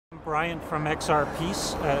Brian from XR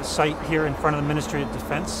Peace, a site here in front of the Ministry of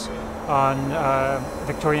Defense on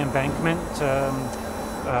Victoria Embankment,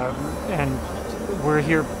 and we're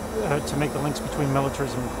here to make the links between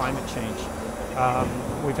militarism and climate change.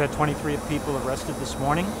 We've had 23 people arrested this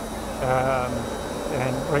morning,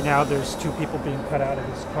 and right now there's 2 people being cut out of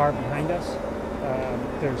this car behind us.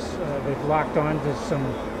 They've locked on to some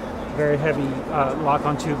very heavy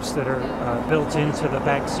lock-on tubes that are built into the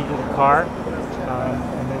back seat of the car,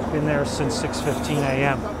 and they've been there since 6:15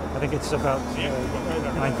 a.m. I think it's about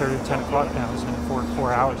 9:30 or 10 o'clock now. It's been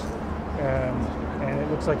 4 hours, and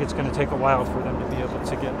it looks like it's going to take a while for them to be able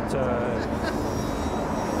to get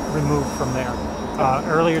removed from there.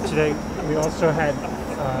 Earlier today, we also had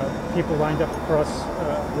people lined up across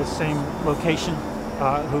the same location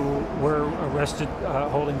who were arrested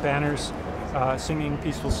holding banners, singing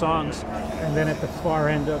peaceful songs. And then at the far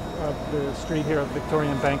end of the street here of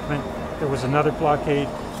Victoria Embankment, there was another blockade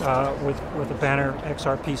with a banner,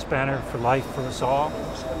 XR Peace banner for life for us all.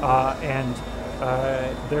 And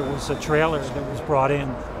there was a trailer that was brought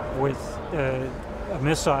in with a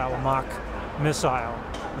missile, a mock missile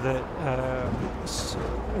that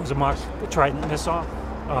was a mock Trident missile.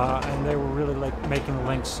 And they were really like making the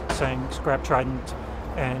links, saying scrap Trident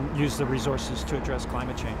and use the resources to address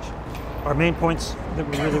climate change. Our main points that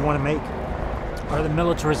we really want to make are that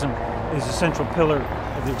militarism is a central pillar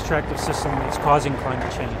of the extractive system that's causing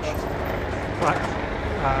climate change.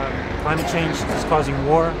 Climate change is causing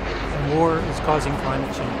war, and war is causing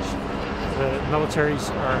climate change. The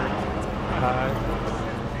militaries are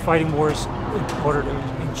fighting wars in order to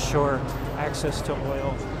ensure access to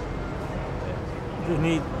oil.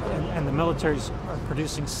 And the militaries are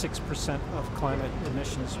producing 6% of climate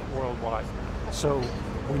emissions worldwide. So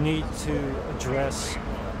we need to address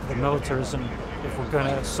the militarism if we're going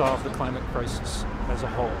to solve the climate crisis as a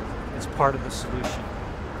whole. It's part of the solution.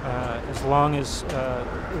 As long as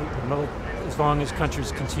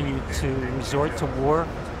countries continue to resort to war,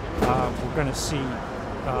 we're going to see,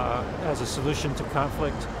 as a solution to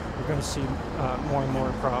conflict, we're going to see more and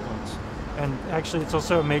more problems. And actually, it's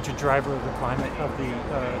also a major driver of the climate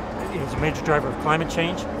it's a major driver of climate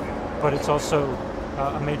change, but it's also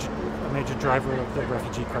a major driver of the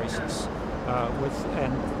refugee crisis.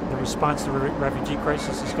 And the response to the refugee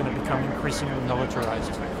crisis is going to become increasingly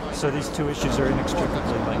militarized. So these 2 issues are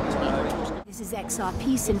inextricably linked. This is XR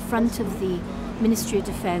Peace in front of the Ministry of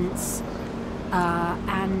Defense,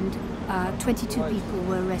 and 22 people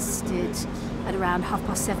were arrested at around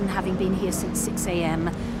 7:30, having been here since 6 a.m.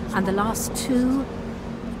 And the last 2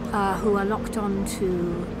 who are locked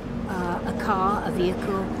onto a car, a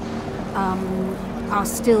vehicle, are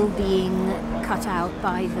still being cut out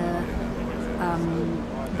by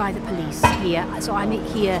the police here. So I'm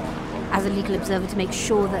here as a legal observer to make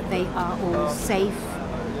sure that they are all safe,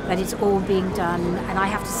 that it's all being done. And I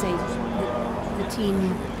have to say that the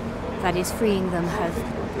team that is freeing them have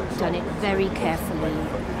done it very carefully,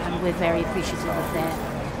 and we're very appreciative of their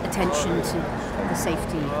attention to the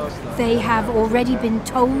safety. They have already been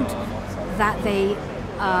told that they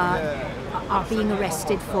are being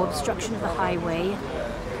arrested for obstruction of the highway.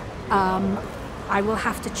 I will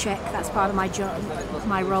have to check, that's part of my job,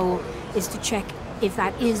 my role is to check if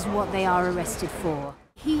that is what they are arrested for.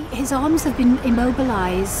 His arms have been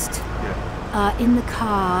immobilized in the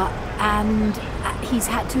car, and he's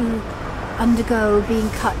had to undergo being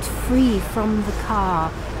cut free from the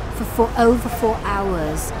car for over 4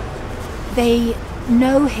 hours. They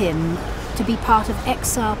know him to be part of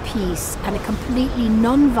XR Peace and a completely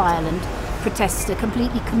non-violent protester,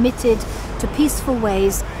 completely committed to peaceful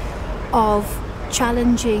ways of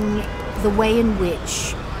challenging the way in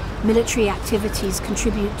which military activities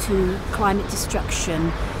contribute to climate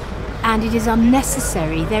destruction. And it is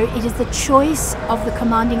unnecessary. It is the choice of the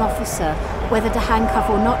commanding officer whether to handcuff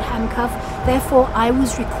or not handcuff. Therefore, I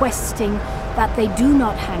was requesting that they do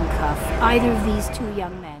not handcuff either of these 2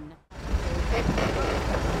 young men.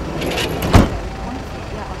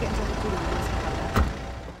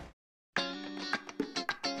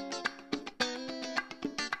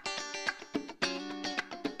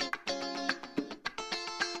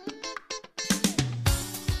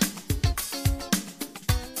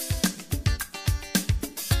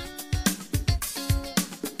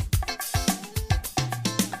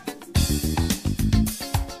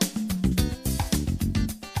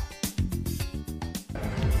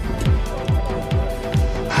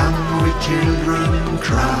 Children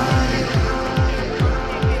cry.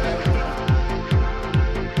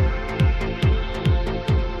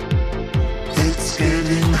 It's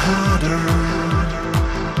getting harder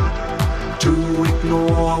to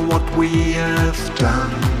ignore what we have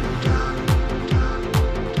done.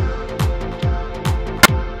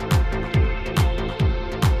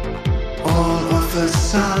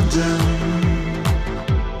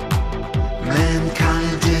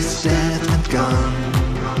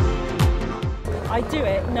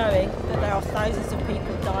 knowing that there are thousands of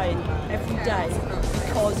people dying every day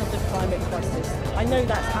because of the climate crisis. I know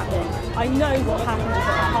that's happening. I know what happened in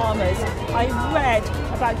the Bahamas. I read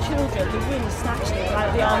about children, the wind snatched them out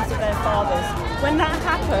of the arms of their fathers. When that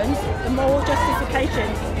happens, the moral justification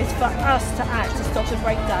is for us to act to stop the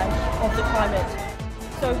breakdown of the climate.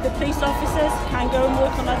 So the police officers can go and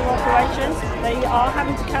work on other operations. They are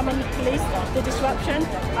having to come and police the disruption,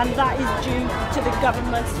 and that is due to the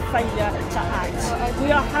government's failure to act.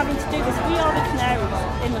 We are having to do this. We are the canaries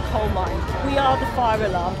in the coal mine. We are the fire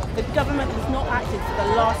alarm. The government has not acted for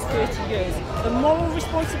the last 30 years. The moral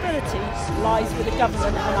responsibility lies with the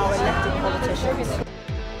government and our elected politicians.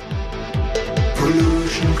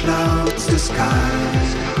 Pollution clouds the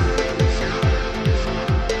sky.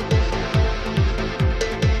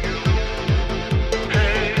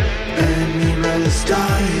 Animals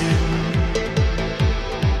dying.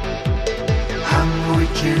 Hungry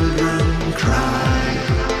children cry.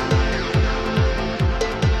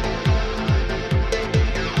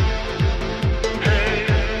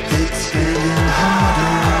 It's getting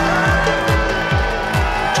harder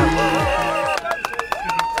to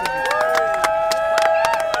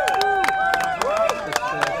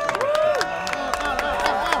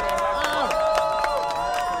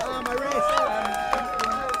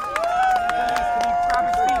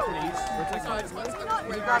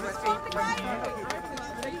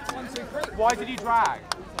Why did he drag?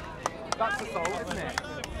 That's assault, isn't it?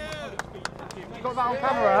 You got that on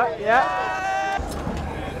camera? Yeah.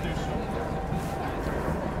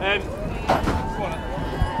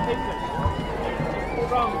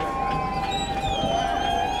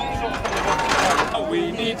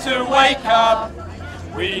 We need to wake up.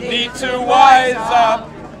 We need to wise up.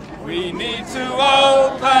 We need to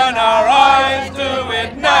open our eyes. Do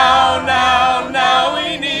it now, now, now.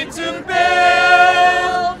 We need to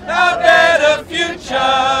build a better future,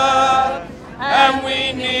 and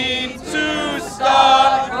we need to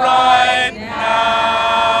start right now.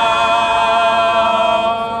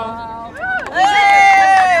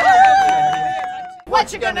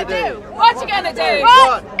 What you gonna do? What you gonna do?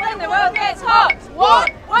 What? When the world gets hot?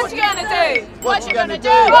 What? What you gonna do? What you gonna do?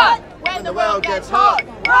 What? When the world gets hot?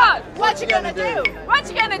 What? What you gonna do? What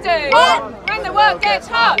you gonna do? What? When the world gets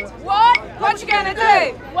hot? What? What you gonna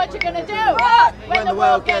do? What you gonna do? What? When the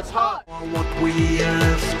world gets hot? what we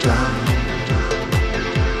have done.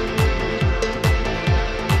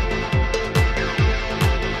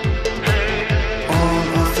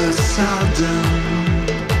 All of a sudden.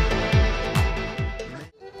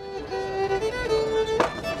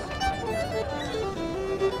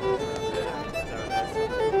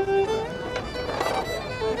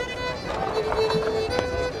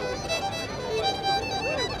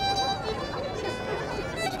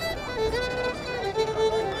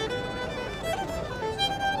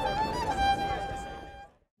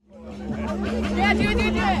 Yeah, do it.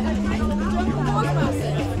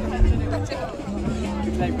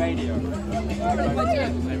 Play radio.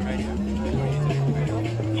 Play radio.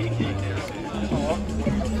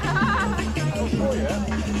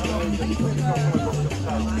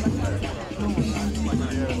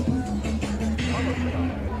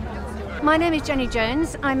 My name is Jenny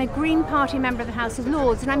Jones. I'm a Green Party member of the House of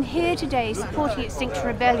Lords, and I'm here today supporting Extinction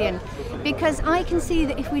Rebellion because I can see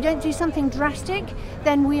that if we don't do something drastic,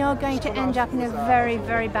 then we are going to end up in a very,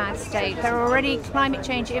 very bad state. There are already climate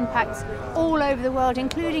change impacts all over the world,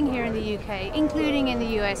 including here in the UK, including in the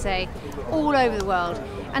USA, all over the world.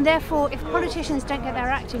 And therefore, if politicians don't get their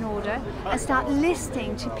act in order and start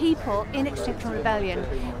listening to people in Extinction Rebellion,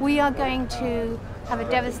 we are going to have a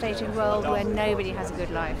devastated world where nobody has a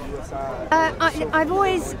good life. I've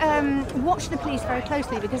always watched the police very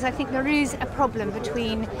closely because I think there is a problem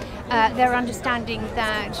between their understanding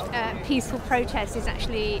that peaceful protest is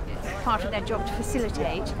actually part of their job to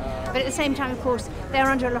facilitate, but at the same time, of course, they're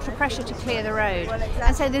under a lot of pressure to clear the road,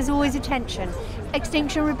 and so there's always a tension.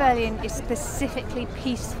 Extinction Rebellion is specifically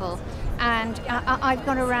peaceful, and I've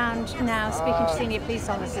gone around now speaking to senior police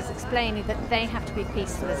officers explaining that they have to be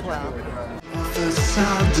peaceful as well. All of a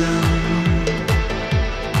sudden,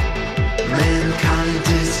 mankind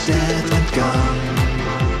is dead and gone.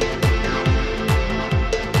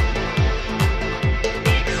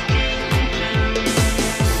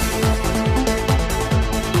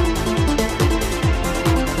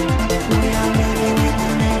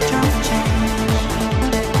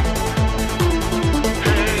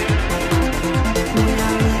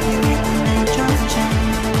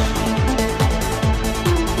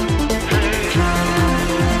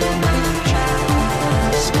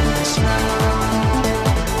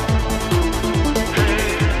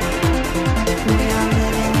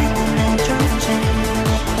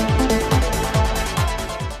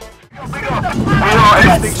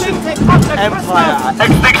 Empire.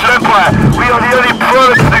 Extinction Empire. We are the only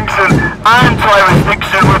pro-extinction,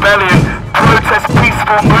 anti-extinction rebellion, protest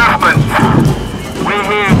peaceful movement. We're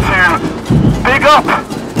here to big up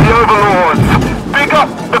the overlords, big up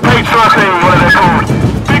the patriarchy, what are they called,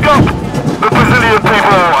 big up the Brazilian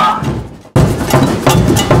people.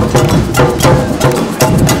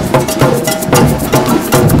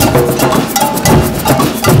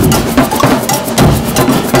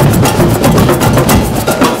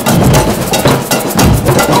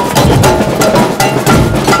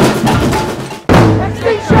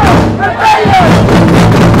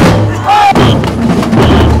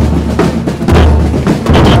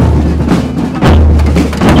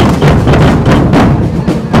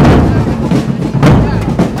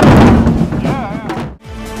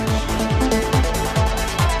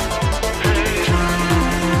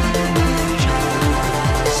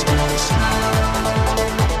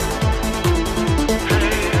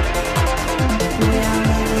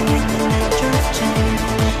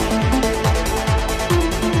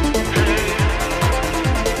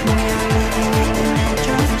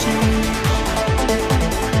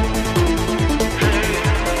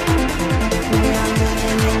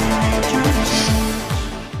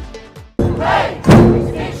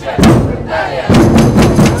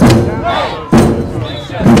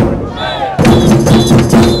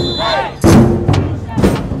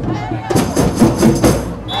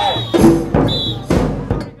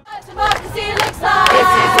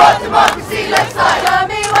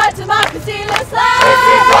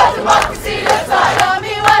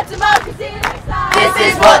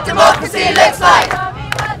 This is what democracy looks like.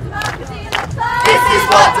 This is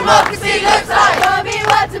what democracy looks like. Show me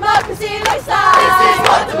what democracy looks like. This is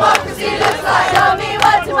what democracy looks like. Show me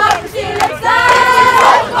what democracy looks like. This is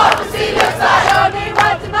what democracy